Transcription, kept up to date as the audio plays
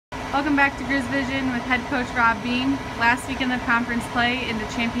Welcome back to Grizz Vision with head coach Rob Bean. Last week in the conference play into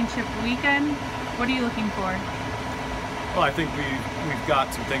championship weekend, what are you looking for? Well, I think we've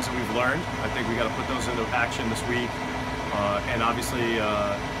got some things that we've learned. I think we got to put those into action this week, and obviously,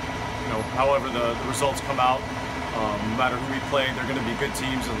 however the results come out, no matter who we play, they're going to be good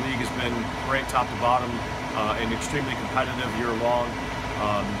teams. The league has been great top to bottom and extremely competitive year long.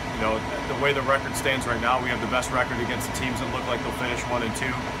 The way the record stands right now, we have the best record against the teams that look like they'll finish 1 and 2.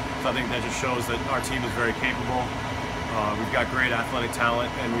 So I think that just shows that our team is very capable. We've got great athletic talent,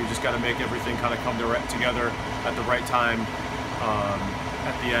 and we've just got to make everything kind of come together at the right time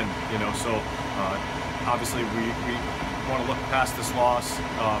at the end. So obviously we want to look past this loss.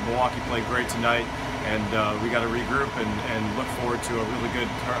 Milwaukee played great tonight, and we got to regroup and look forward to a really good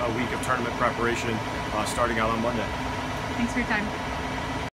week of tournament preparation starting out on Monday. Thanks for your time.